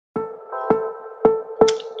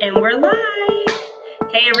And we're live.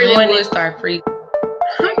 Hey And everyone. it would start freezing.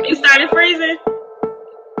 You started freezing?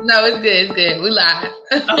 No, it's good. It's good. We live.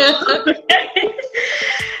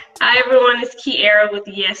 Hi everyone, it's Kiara with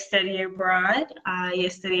Yes Study Abroad.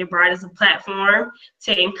 Yes Study Abroad is a platform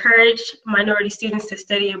to encourage minority students to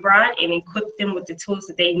study abroad and equip them with the tools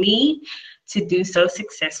that they need to do so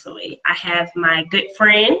successfully. I have my good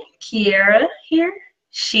friend Kiara here.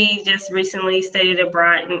 She just recently studied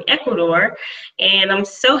abroad in Ecuador, and I'm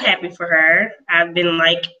so happy for her. I've been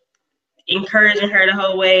encouraging her the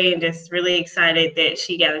whole way and just really excited that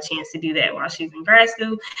she got a chance to do that while she's in grad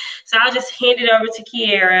school. So I'll just hand it over to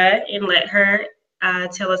Kiara and let her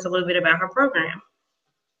tell us a little bit about her program.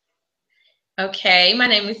 Okay, my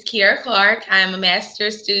name is Kiara Clark. I am a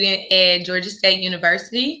master's student at Georgia State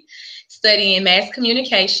University, studying mass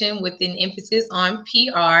communication with an emphasis on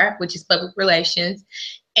PR, which is public relations.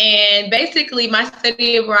 And basically, my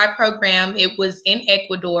study abroad program, it was in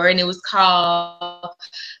Ecuador, and it was called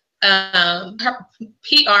PR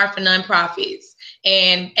for nonprofits.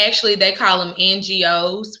 And actually, they call them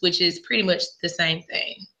NGOs, which is pretty much the same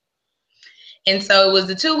thing. And so it was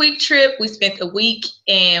a 2-week trip. We spent a week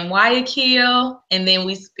in Guayaquil, and then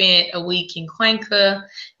we spent a week in Cuenca.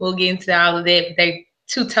 We'll get into all of that, but they're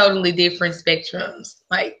two totally different spectrums.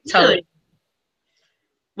 Totally.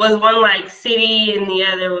 Was one city and the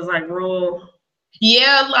other was rural?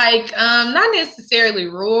 Yeah, not necessarily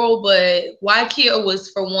rural, but Guayaquil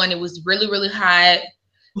was, for one, it was really, really hot.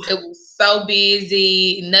 It was so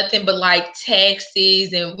busy, nothing but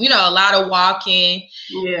taxis and, a lot of walking.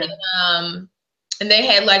 Yeah. And they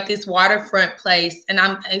had this waterfront place, and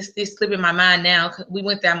it's slipping my mind now because we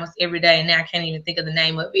went there almost every day, and now I can't even think of the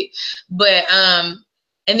name of it. But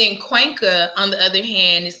and then Cuenca, on the other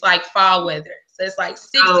hand, it's fall weather. So it's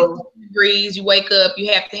 60 degrees. You wake up,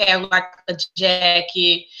 you have to have a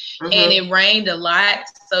jacket, and it rained a lot.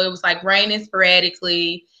 So it was raining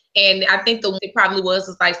sporadically. And I think the one it probably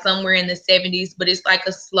was somewhere in the 70s, but it's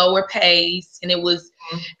a slower pace. And it was,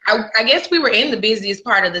 I guess we were in the busiest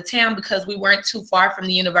part of the town because we weren't too far from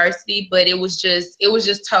the university, but it was just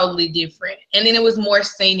totally different. And then it was more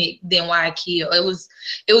scenic than Guayaquil. It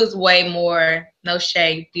was way more, no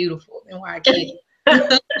shade, beautiful than Guayaquil.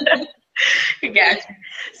 Gotcha.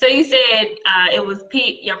 So you said it was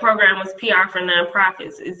your program was PR for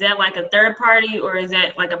nonprofits. Is that a third party, or is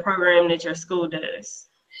that a program that your school does?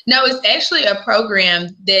 No, it's actually a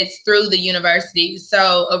program that's through the university.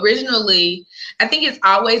 So originally, I think it's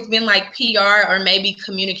always been PR or maybe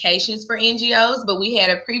communications for NGOs, but we had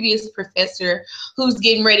a previous professor who's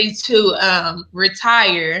getting ready to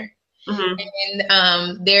retire.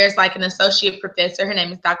 And there's an associate professor. Her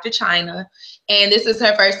name is Dr. China. And this is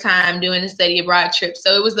her first time doing a study abroad trip.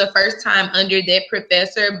 So it was the first time under that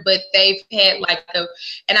professor, but they've had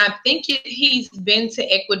and I think he's been to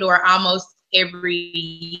Ecuador almost every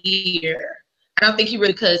year. I don't think he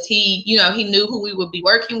really, because he knew who we would be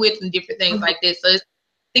working with and different things like this. So I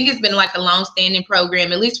think it's been a long-standing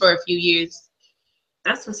program, at least for a few years.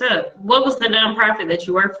 That's what's up. What was the nonprofit that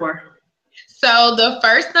you worked for? So the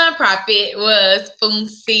first nonprofit was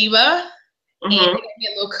FUNCIBA, and that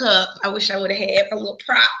little cup. I wish I would have had a little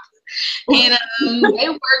prop. And they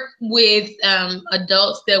worked with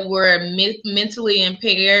adults that were mentally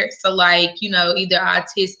impaired, so either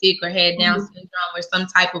autistic or had Down syndrome or some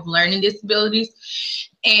type of learning disabilities.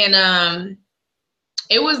 And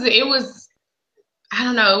it was I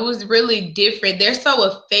don't know, it was really different. They're so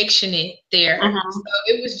affectionate there. So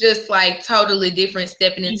it was just totally different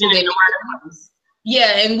stepping into that.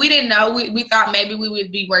 Yeah, and we didn't know. We thought maybe we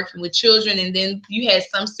would be working with children, and then you had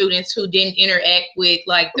some students who didn't interact with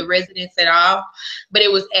the residents at all, but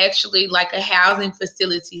it was actually a housing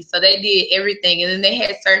facility. So they did everything, and then they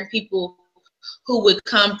had certain people who would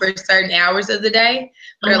come for certain hours of the day,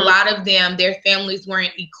 but a lot of them, their families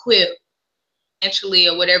weren't equipped financially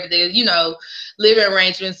or whatever the living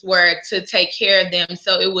arrangements were to take care of them.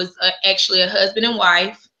 So it was actually a husband and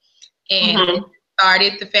wife, and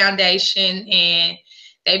started the foundation, and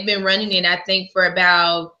they've been running it, I think, for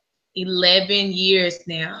about 11 years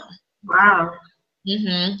now. Wow.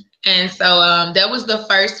 And so that was the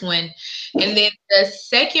first one. And then the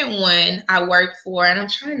second one I worked for, and I'm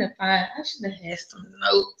trying to find, I should have had some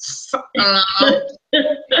notes.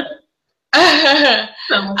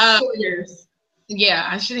 Yeah,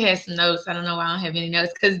 I should have had some notes. I don't know why I don't have any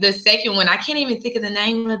notes, because the second one, I can't even think of the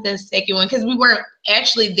name of the second one because we weren't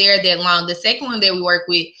actually there that long. The second one that we worked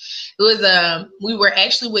with, it was we were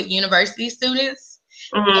actually with university students.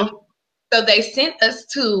 So they sent us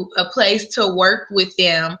to a place to work with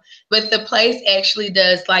them, but the place actually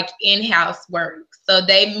does in-house work. So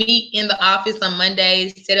they meet in the office on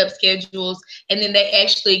Mondays, set up schedules, and then they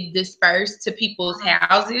actually disperse to people's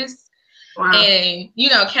houses. Wow. And, you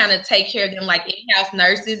know, kind of take care of them like in-house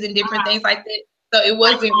nurses and different things like that. So it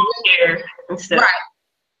wasn't really,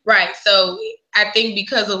 right. So I think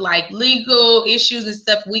because of like legal issues and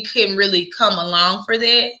stuff, we couldn't really come along for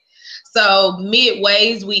that. So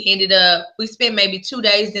midways, we spent maybe 2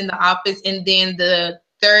 days in the office, and then the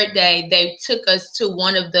third day they took us to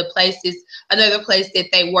one of the places, another place that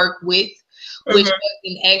they work with, which was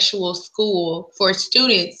an actual school for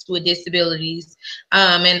students with disabilities.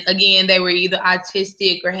 And again, they were either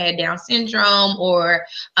autistic or had Down syndrome, or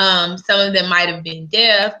some of them might have been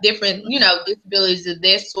deaf, different, you know, disabilities of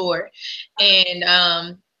that sort.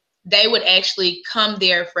 And they would actually come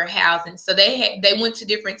there for housing. So they went to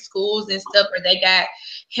different schools and stuff, or they got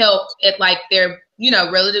help at like their, you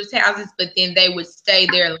know, relatives' houses, but then they would stay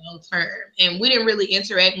there long term. And we didn't really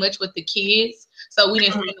interact much with the kids, so we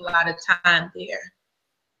didn't spend a lot of time there.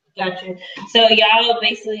 Gotcha. So y'all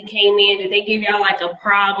basically came in, did they give y'all like a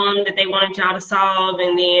problem that they wanted y'all to solve,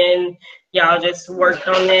 and then y'all just worked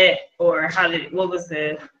on that, or what was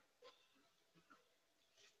the?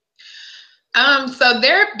 So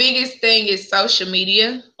their biggest thing is social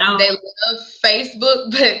media. Oh. They love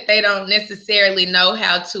Facebook, but they don't necessarily know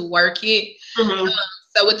how to work it.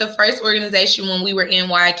 So with the first organization, when we were in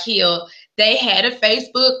Guayaquil, they had a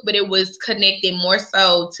Facebook, but it was connected more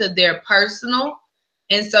so to their personal.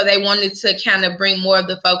 And so they wanted to kind of bring more of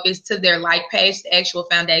the focus to their like page, the actual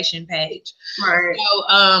foundation page. Right.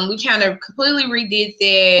 So we kind of completely redid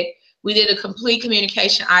that. We did a complete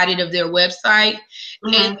communication audit of their website.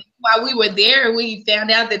 And while we were there, we found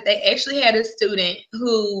out that they actually had a student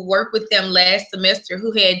who worked with them last semester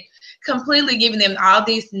who had completely given them all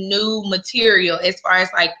this new material as far as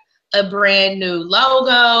like a brand new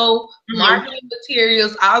logo, marketing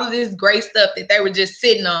materials, all of this great stuff that they were just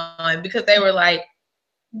sitting on because they were like,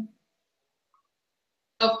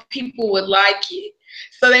 people would like it.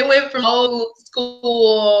 So they went from old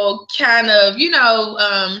school kind of, you know,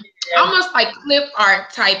 almost like clip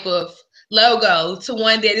art type of logo to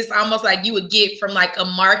one that is almost like you would get from like a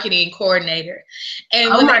marketing coordinator. And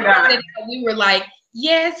when they brought it out, we were like,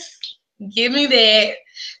 yes, give me that.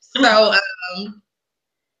 So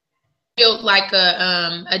built like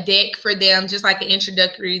a deck for them, just like an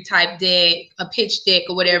introductory type deck, a pitch deck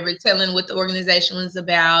or whatever, telling what the organization was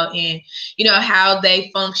about and, you know, how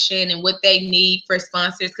they function and what they need for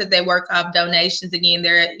sponsors, because they work off donations. Again,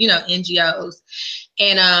 they're, you know, NGOs.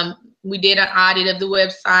 And we did an audit of the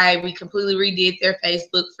website. We completely redid their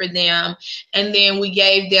Facebook for them. And then we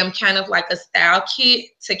gave them kind of like a style kit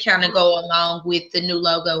to kind of go along with the new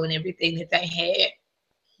logo and everything that they had.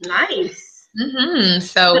 Nice.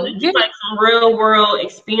 So it's like some real world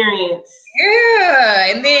experience. Yeah.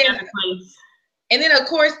 And then of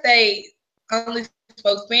course they only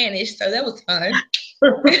spoke Spanish, so that was fun.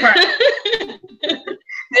 Did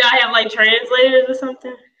I have like translators or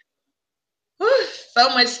something? So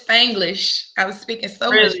much Spanglish. I was speaking so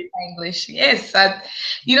much Spanglish. Yes.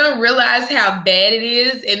 You don't realize how bad it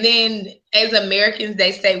is. And then as Americans,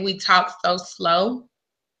 they say we talk so slow.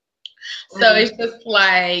 So it's just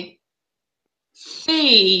like,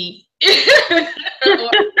 see, you know,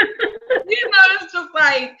 it's just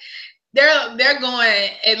like they're going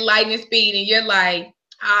at lightning speed, and you're like,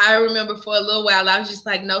 I remember for a little while I was just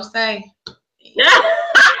like, no say.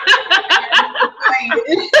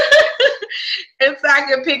 And so I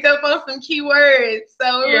could pick up on some keywords.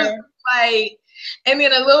 So it was like, and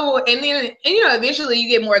then you know, eventually you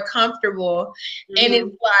get more comfortable, and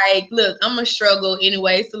it's like, look, I'm gonna struggle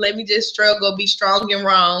anyway, so let me just struggle, be strong and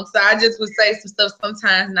wrong. So I just would say some stuff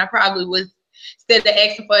sometimes, and I probably was, instead of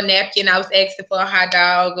asking for a napkin, I was asking for a hot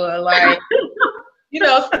dog, or like, you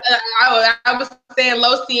know, I was saying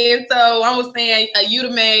lo siento, I was saying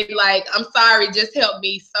ayúdame, like, I'm sorry, just help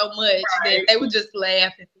me so much that they would just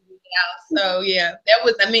laugh and figure it out. So yeah, that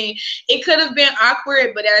was, I mean, it could have been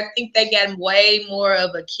awkward, but I think they got way more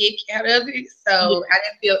of a kick out of it. So I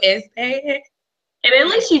didn't feel as bad. And at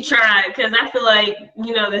least you tried, because I feel like,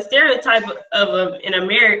 you know, the stereotype of an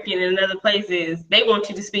American in other places, they want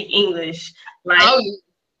you to speak English. Like,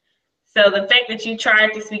 so the fact that you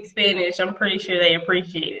tried to speak Spanish, I'm pretty sure they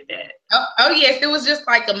appreciated that. Oh yes, it was just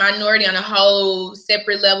like a minority on a whole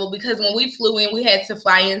separate level, because when we flew in, we had to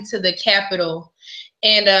fly into the capital,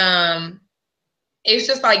 and it's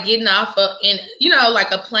just like getting off of, in, you know,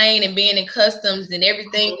 like a plane and being in customs and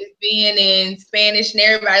everything is being in Spanish and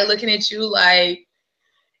everybody looking at you like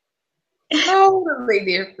totally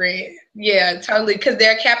different. Yeah, totally, because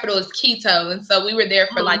their capital is Quito, and so we were there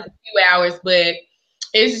for like a few hours, but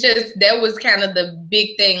it's just, that was kind of the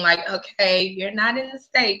big thing. Like, okay, you're not in the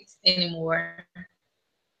States anymore.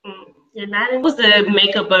 You're not in. What was the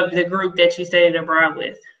makeup of the group that you studied abroad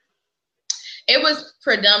with? It was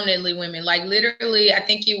predominantly women. Like, literally, I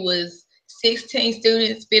think it was 16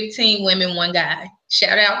 students, 15 women, 1 guy.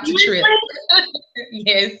 Shout out to Trip.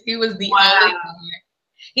 Yes, he was the only guy.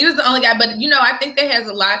 He was the only guy. But, you know, I think that has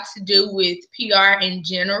a lot to do with PR in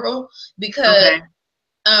general, because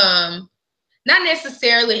not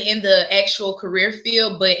necessarily in the actual career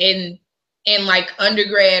field, but in like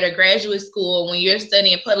undergrad or graduate school, when you're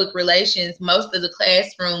studying public relations, most of the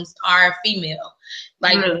classrooms are female.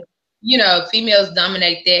 Like, really? You know, females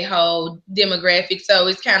dominate that whole demographic. So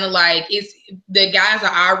it's kind of like, it's, the guys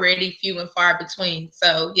are already few and far between.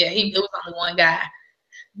 So yeah, it was only 1 guy.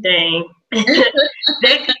 Dang.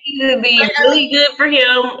 That could either be really good for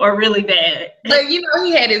him or really bad. But, you know,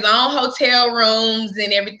 he had his own hotel rooms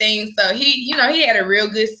and everything. So he, you know, he had a real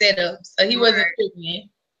good setup. So he wasn't tripping.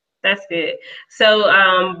 That's good. So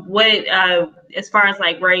what, as far as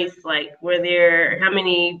like race, like were there, how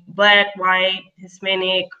many Black, white,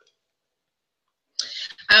 Hispanic?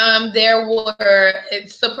 There were,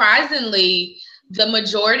 surprisingly, the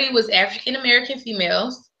majority was African American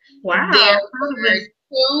females. Wow. There were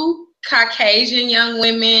 2 Caucasian young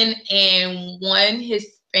women and 1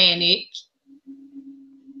 Hispanic.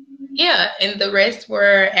 Yeah, and the rest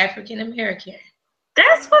were African American.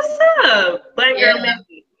 That's what's up. Black girl magic.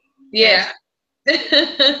 Yeah. And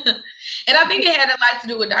I think it had a lot to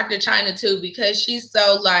do with Dr. China too, because she's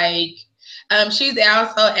so like, she's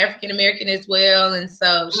also African American as well, and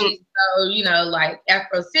so she's so, you know, like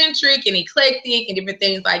Afrocentric and eclectic and different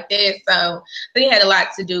things like that. So I think it had a lot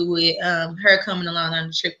to do with her coming along on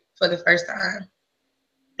the trip for the first time.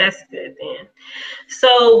 That's good then.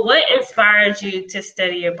 So what inspired you to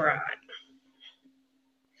study abroad?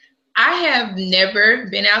 I have never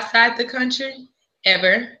been outside the country,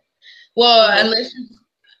 ever. Well, unless you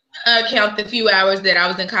count the few hours that I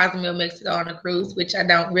was in Cozumel, Mexico on a cruise, which I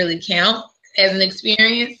don't really count as an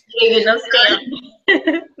experience. No stamp.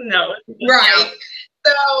 No. Right.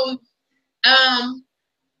 So,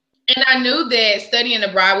 and I knew that studying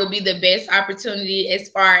abroad would be the best opportunity as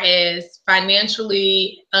far as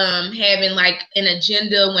financially having like an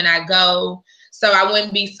agenda when I go. So I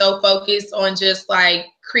wouldn't be so focused on just like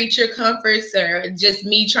creature comforts or just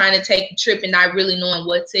me trying to take a trip and not really knowing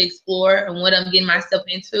what to explore and what I'm getting myself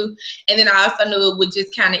into. And then I also knew it would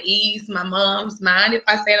just kind of ease my mom's mind if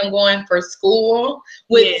I said I'm going for school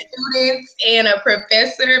with students and a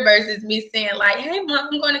professor versus me saying like, hey, Mom,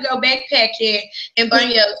 I'm going to go backpacking in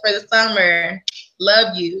Bunyup for the summer.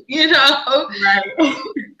 Love you, you know? Right.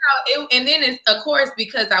 And then it's, of course,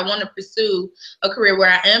 because I want to pursue a career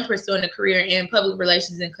where I am pursuing a career in public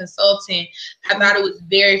relations and consulting, I thought it was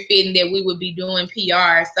very fitting that we would be doing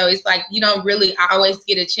PR. So it's like, you don't really always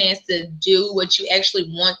get a chance to do what you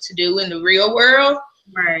actually want to do in the real world.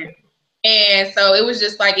 Right. And so it was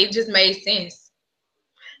just like, it just made sense.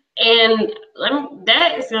 And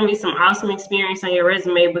that is going to be some awesome experience on your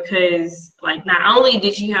resume, because like not only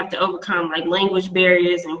did you have to overcome like language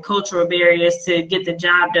barriers and cultural barriers to get the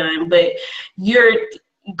job done, but you're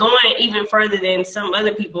going even further than some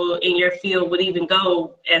other people in your field would even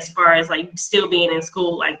go, as far as like still being in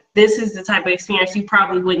school. Like this is the type of experience you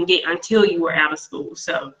probably wouldn't get until you were out of school.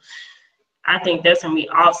 So I think that's going to be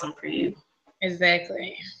awesome for you.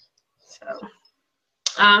 Exactly.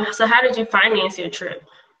 So how did you finance your trip?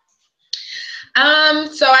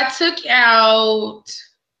 So I took out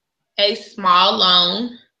a small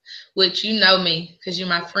loan, which you know me because you're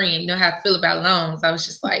my friend. You know how I feel about loans. I was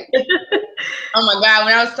just like, oh my God,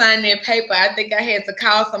 when I was signing that paper, I think I had to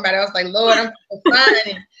call somebody. I was like, Lord, I'm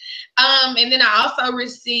signing. And then I also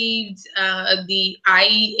received the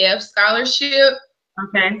IEF scholarship.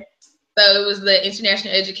 Okay. So it was the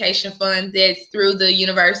International Education Fund that's through the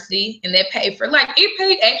university, and that paid for, like, it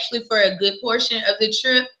paid actually for a good portion of the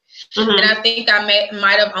trip. Mm-hmm. And I think I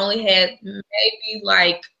might have only had maybe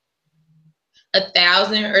like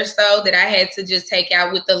 1,000 or so that I had to just take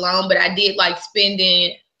out with the loan, but I did like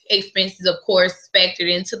spending expenses, of course,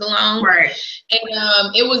 factored into the loan. Right.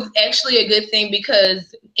 And it was actually a good thing,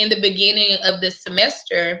 because in the beginning of the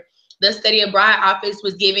semester, the study abroad office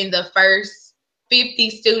was giving the first 50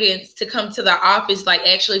 students to come to the office, like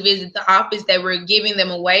actually visit the office, that were giving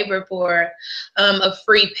them a waiver for a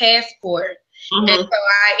free passport. And so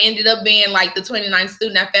I ended up being like the 29th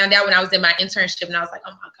student. I found out when I was in my internship, and I was like,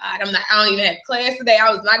 oh my God, I don't even have class today.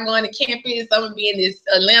 I was not going to campus. I'm gonna be in this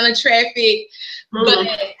Atlanta traffic. But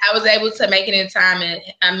I was able to make it in time, and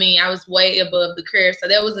I mean, I was way above the curve. So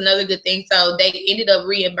that was another good thing. So they ended up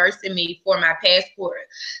reimbursing me for my passport.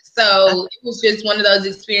 So it was just one of those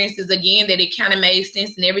experiences again that it kind of made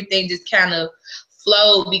sense, and everything just kind of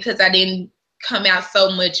flowed because I didn't come out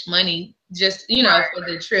so much money just, you know, for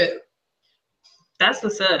the trip. That's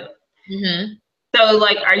what's up. So,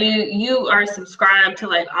 like, you are subscribed to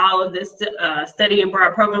like all of this study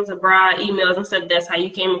abroad programs abroad emails and stuff? That's how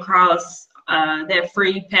you came across that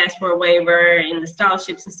free passport waiver and the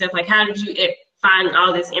scholarships and stuff. Like, how did you find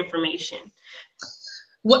all this information?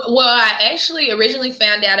 Well, I actually originally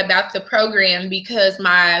found out about the program because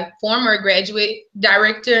my former graduate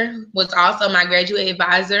director was also my graduate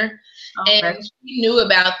advisor. And she knew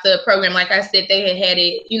about the program. Like I said, they had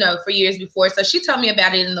it, you know, for years before. So she told me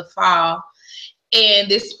about it in the fall.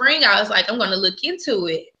 And this spring, I was like, I'm going to look into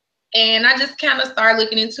it. And I just kind of started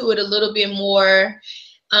looking into it a little bit more.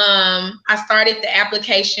 I started the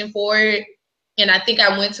application for it. And I think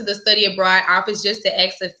I went to the study abroad office just to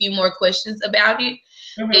ask a few more questions about it.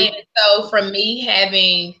 And so from me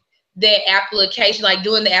having that application, like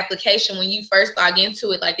doing the application, when you first log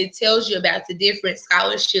into it, like it tells you about the different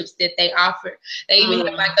scholarships that they offer. They even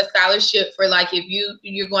have like a scholarship for like if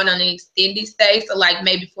you're going on an extended stay, so like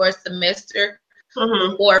maybe for a semester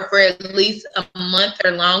or for at least a month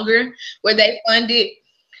or longer, where they fund it.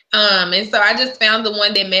 And so I just found the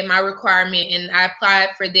one that met my requirement, and I applied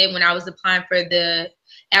for that when I was applying for the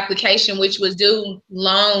application, which was due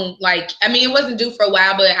long. Like, I mean, it wasn't due for a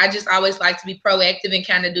while, but I just always like to be proactive and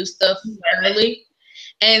kind of do stuff early.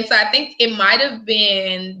 And so I think that might have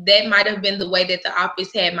been the way that the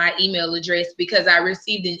office had my email address, because I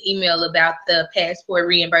received an email about the passport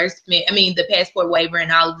reimbursement. I mean, the passport waiver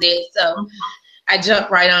and all of that. So I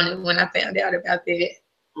jumped right on it when I found out about that.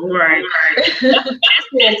 Right. That's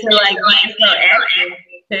to like be so active,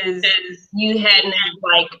 because you hadn't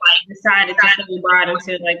like decided to study abroad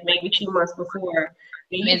until like maybe 2 months before.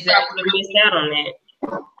 You probably missed out on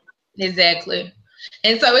that. Exactly.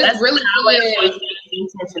 And so it's really good.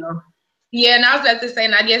 Intentional. Yeah, and I was about to say,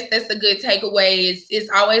 and I guess that's a good takeaway. It's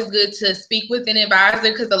always good to speak with an advisor,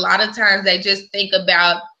 because a lot of times they just think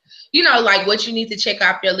about, you know, like what you need to check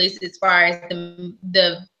off your list as far as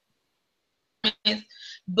the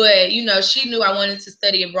but, you know, she knew I wanted to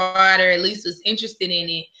study abroad, or at least was interested in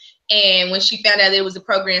it. And when she found out there was a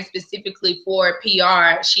program specifically for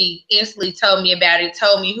PR, she instantly told me about it,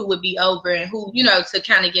 told me who would be over and who, you know, to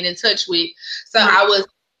kind of get in touch with. So I was,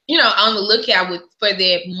 you know, on the lookout for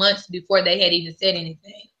that months before they had even said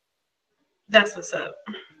anything. That's what's up.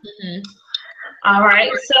 All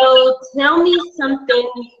right. So tell me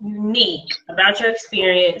something unique about your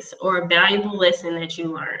experience or a valuable lesson that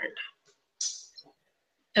you learned.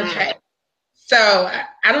 Okay. So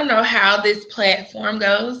I don't know how this platform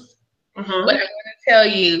goes, but I'm going to tell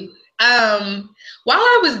you. While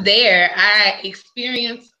I was there, I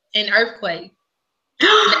experienced an earthquake.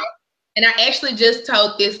 And I actually just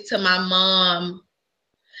told this to my mom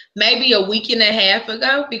maybe a week and a half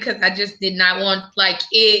ago, because I just did not want, like,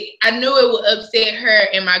 it. I knew it would upset her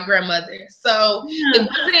and my grandmother. So it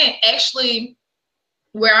wasn't actually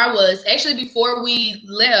where I was. Actually, before we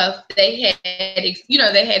left, they had, you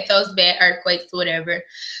know, they had those bad earthquakes or whatever.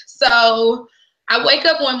 So I wake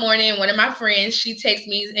up one morning, one of my friends, she texts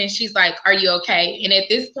me and she's like, "Are you okay?" And at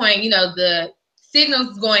this point, you know, the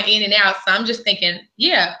signal's going in and out. So I'm just thinking,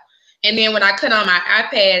 yeah. And then when I cut on my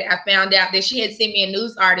iPad, I found out that she had sent me a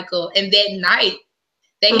news article, and that night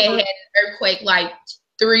they had an earthquake like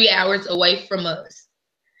 3 hours away from us.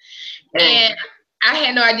 And I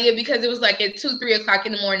had no idea, because it was like at 2, 3 o'clock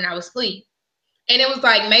in the morning, I was asleep. And it was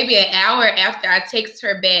like maybe an hour after I texted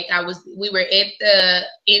her back, we were at the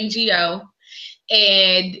NGO,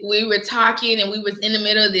 and we were talking, and we was in the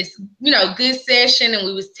middle of this, you know, good session, and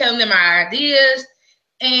we was telling them our ideas,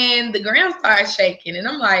 and the ground started shaking, and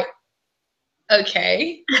I'm like,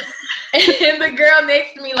 okay. And the girl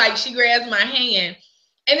next to me, like, she grabs my hand,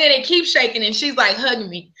 and then it keeps shaking, and she's like hugging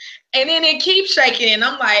me. And then it keeps shaking, and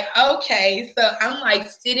I'm like, okay. So I'm like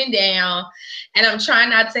sitting down, and I'm trying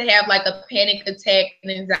not to have like a panic attack, an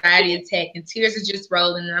anxiety attack, and tears are just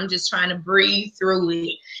rolling, and I'm just trying to breathe through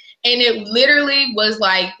it. And it literally was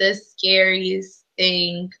like the scariest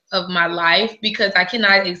thing of my life, because I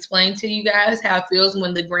cannot explain to you guys how it feels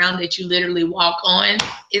when the ground that you literally walk on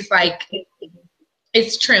is like,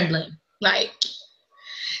 it's trembling. Like,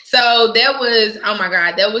 so that was, oh my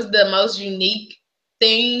God, that was the most unique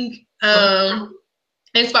thing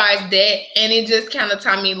as far as that. And it just kind of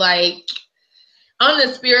taught me, like, on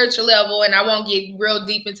the spiritual level, and I won't get real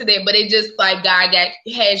deep into that, but it just like God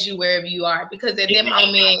has you wherever you are, because at that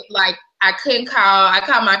moment, like I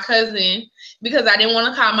called my cousin because I didn't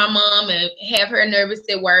want to call my mom and have her nervous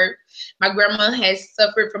at work. My grandma has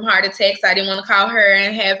suffered from heart attacks. So I didn't want to call her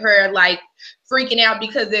and have her like freaking out,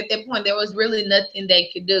 because at that point there was really nothing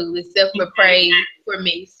they could do except for pray for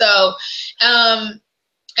me. So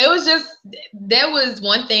it was just, that was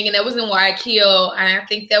one thing, and that was in Guayaquil, and I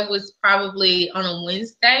think that was probably on a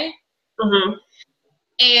Wednesday. Mm-hmm.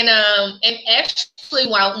 And actually,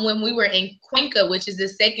 when we were in Cuenca, which is the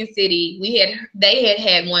second city, they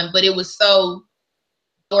had one, but it was so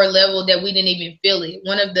lower level that we didn't even feel it.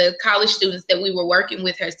 One of the college students that we were working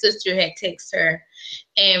with, her sister had texted her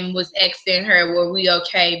and was asking her, were we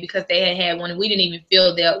okay, because they had one, and we didn't even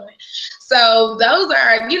feel that one. So those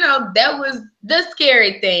are, that was the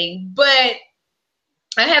scary thing. But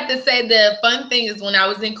I have to say the fun thing is when I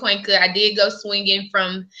was in Cuenca, I did go swinging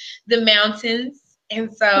from the mountains. And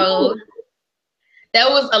so that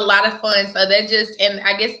was a lot of fun. So that just, and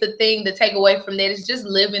I guess the thing to take away from that is just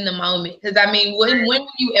live in the moment. Because I mean, when will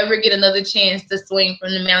you ever get another chance to swing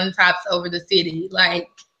from the mountaintops over the city? Like,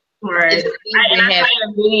 right. I saw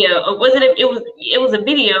a video. It was a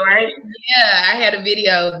video, right? Yeah, I had a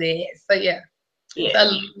video of that. So yeah,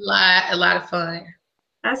 a lot of fun.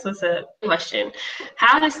 That's what's up. Question: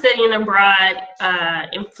 how has studying abroad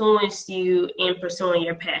influenced you in pursuing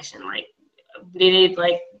your passion? Like, did it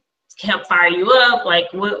like help fire you up? Like,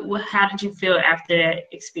 what how did you feel after that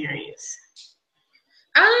experience?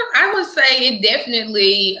 I would say it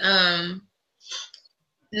definitely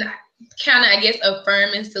kind of, I guess,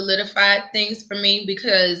 affirm and solidified things for me,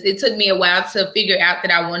 because it took me a while to figure out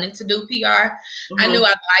that I wanted to do PR. Mm-hmm. I knew I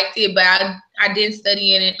liked it, but I didn't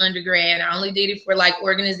study in undergrad. I only did it for like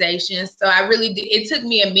organizations. So I really did. It took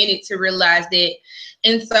me a minute to realize that.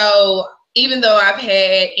 And so even though I've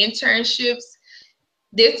had internships,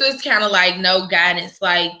 this was kind of like no guidance.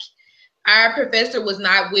 Like, our professor was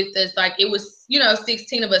not with us. Like, it was,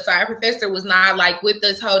 16 of us. So our professor was not like with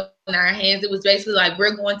us holding our hands. It was basically like,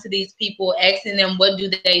 we're going to these people, asking them what do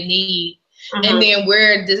they need. Mm-hmm. And then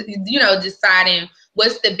we're, deciding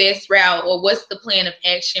what's the best route or what's the plan of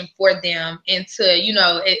action for them. And to,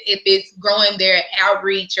 if it's growing their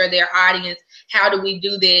outreach or their audience, how do we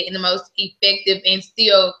do that in the most effective and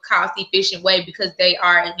still cost efficient way, because they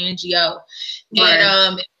are an NGO. Right.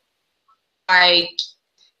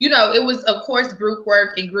 And it was, of course, group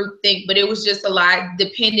work and group think, but it was just a lot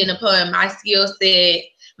dependent upon my skill set,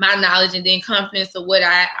 my knowledge, and then confidence of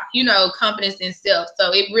confidence in self.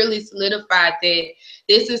 So it really solidified that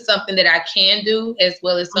this is something that I can do, as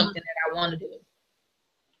well as something that I want to do.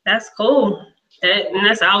 That's cool. And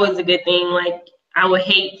that's always a good thing. Like, I would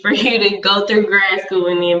hate for you to go through grad school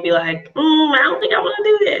and then be like, I don't think I want to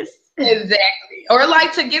do this. Exactly. Or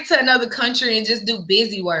like to get to another country and just do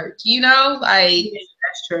busy work, like. Yeah,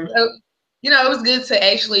 that's true. It was good to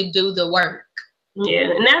actually do the work. Yeah,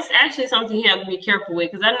 and that's actually something you have to be careful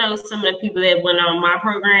with, because I know some of the people that went on my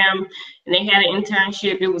program and they had an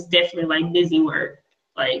internship, it was definitely like busy work.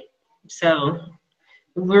 Like, so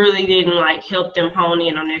really didn't like help them hone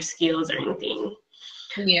in on their skills or anything.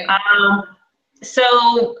 Yeah.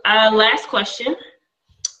 So last question,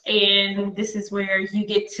 and this is where you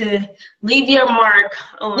get to leave your mark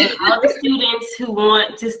on all the students who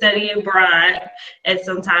want to study abroad at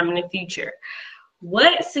some time in the future.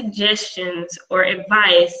 What suggestions or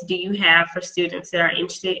advice do you have for students that are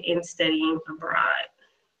interested in studying abroad?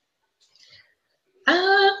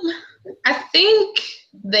 I think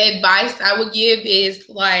the advice I would give is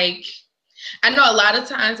like, I know a lot of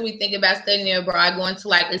times we think about studying abroad going to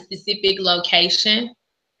like a specific location,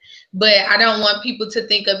 but I don't want people to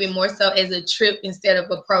think of it more so as a trip instead of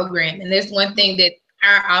a program. And there's one thing that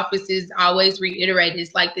our offices always reiterate,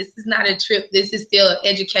 is like, this is not a trip, this is still an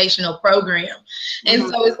educational program. And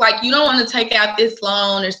so it's like, you don't want to take out this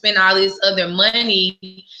loan or spend all this other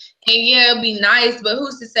money. And yeah, it'd be nice, but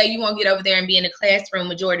who's to say you won't get over there and be in a classroom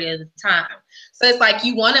majority of the time? So it's like,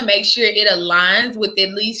 you want to make sure it aligns with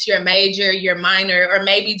at least your major, your minor, or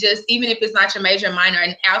maybe just, even if it's not your major or minor,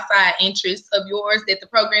 an outside interest of yours that the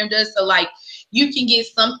program does. So like, you can get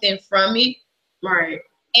something from it. Right.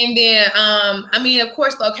 And then, of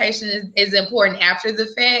course, location is important after the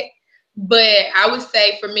fact. But I would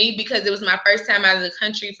say for me, because it was my first time out of the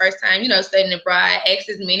country, first time, studying abroad, ask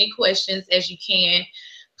as many questions as you can.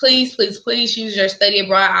 Please, please, please use your study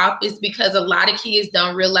abroad office, because a lot of kids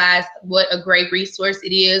don't realize what a great resource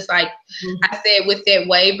it is. Like I said with that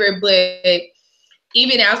waiver, but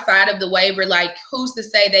even outside of the waiver, like who's to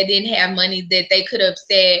say they didn't have money that they could have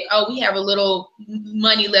said, oh, we have a little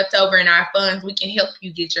money left over in our funds, we can help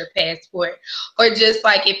you get your passport. Or just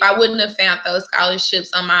like if I wouldn't have found those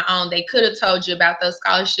scholarships on my own, they could have told you about those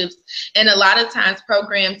scholarships. And a lot of times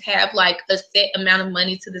programs have like a set amount of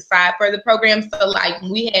money to the side for the program. So like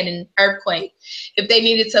we had an earthquake, if they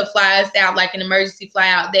needed to fly us out, like an emergency fly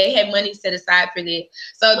out, they had money set aside for that.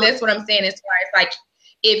 So that's what I'm saying as far as like,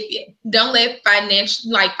 if don't let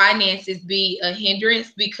finances be a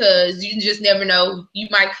hindrance, because you just never know who you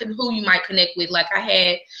might connect with. Like I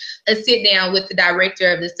had a sit down with the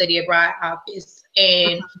director of the study abroad office,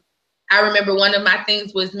 and I remember one of my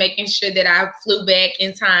things was making sure that I flew back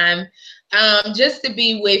in time, just to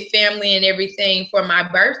be with family and everything for my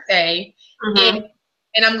birthday. And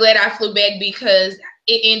I'm glad I flew back, because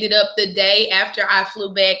it ended up the day after I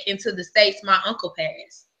flew back into the States, my uncle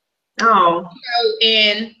passed. Oh.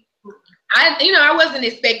 And I wasn't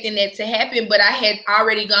expecting that to happen, but I had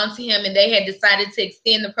already gone to him and they had decided to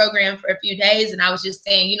extend the program for a few days. And I was just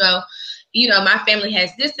saying, my family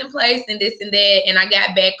has this in place and this and that. And I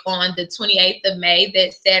got back on the 28th of May,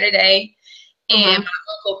 that Saturday, and my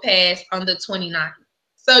uncle passed on the 29th.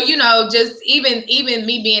 So, just even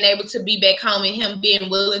me being able to be back home and him being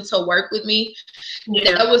willing to work with me,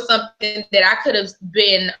 that was something that I could have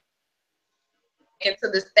been into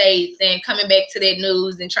the States and coming back to that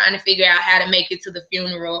news and trying to figure out how to make it to the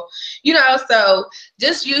funeral, so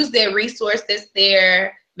just use that resource that's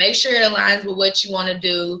there, make sure it aligns with what you want to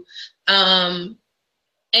do, and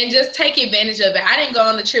just take advantage of it. I didn't go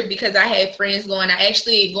on the trip because I had friends going. I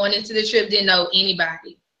actually, going into the trip, didn't know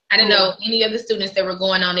anybody. I didn't know any of the students that were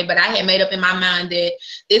going on it, but I had made up in my mind that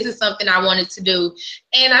this is something I wanted to do.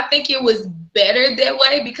 And I think it was better that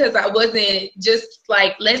way, because I wasn't just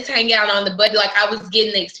like, let's hang out on the budget. Like I was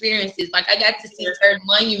getting the experiences. Like I got to see certain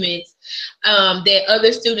monuments that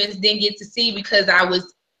other students didn't get to see, because I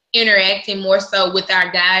was interacting more so with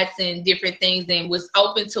our guides and different things, and was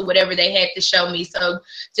open to whatever they had to show me. So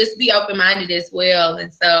just be open-minded as well.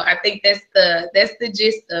 And so I think that's the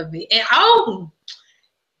gist of it. And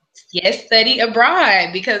yes, study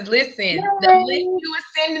abroad, because listen, the list you were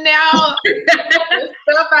sending out, the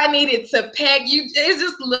stuff I needed to pack, it's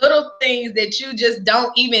just little things that you just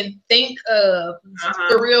don't even think of,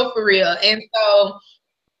 for real. And so,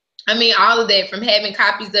 all of that, from having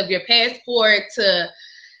copies of your passport to,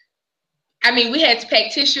 we had to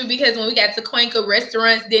pack tissue, because when we got to Cuenca,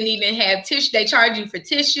 restaurants didn't even have tissue. They charge you for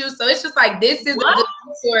tissue. So it's just like, this is a good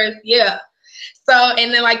resource. Yeah. So,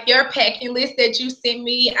 and then like your packing list that you sent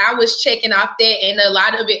me, I was checking off that, and a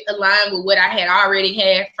lot of it aligned with what I had already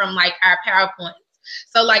had from like our PowerPoints.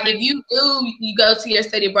 So like if you go to your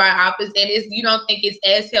study abroad office and you don't think it's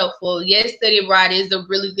as helpful, yes, study abroad is a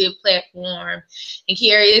really good platform, and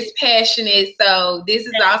Kiara is passionate. So this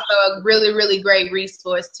is also a really, really great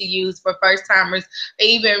resource to use for first timers, or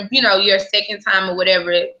even, your second time or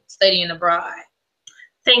whatever studying abroad.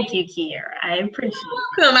 Thank you, Kiara. I appreciate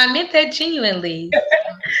it. I meant that genuinely.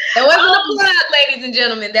 That wasn't a plug, ladies and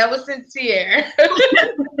gentlemen. That was sincere.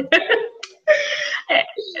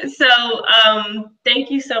 So,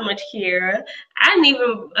 thank you so much, Kiara. I didn't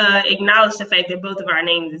even acknowledge the fact that both of our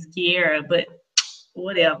names is Kiara, but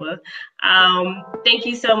whatever. Thank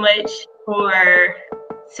you so much for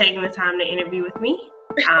taking the time to interview with me.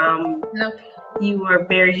 You were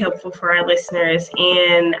very helpful for our listeners,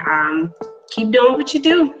 and keep doing what you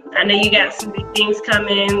do. I know you got some big things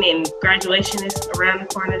coming, and graduation is around the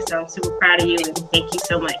corner, so I'm super proud of you, and thank you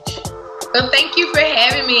so much. So thank you for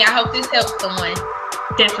having me. I hope this helps someone.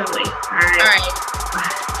 Definitely. All right. Bye.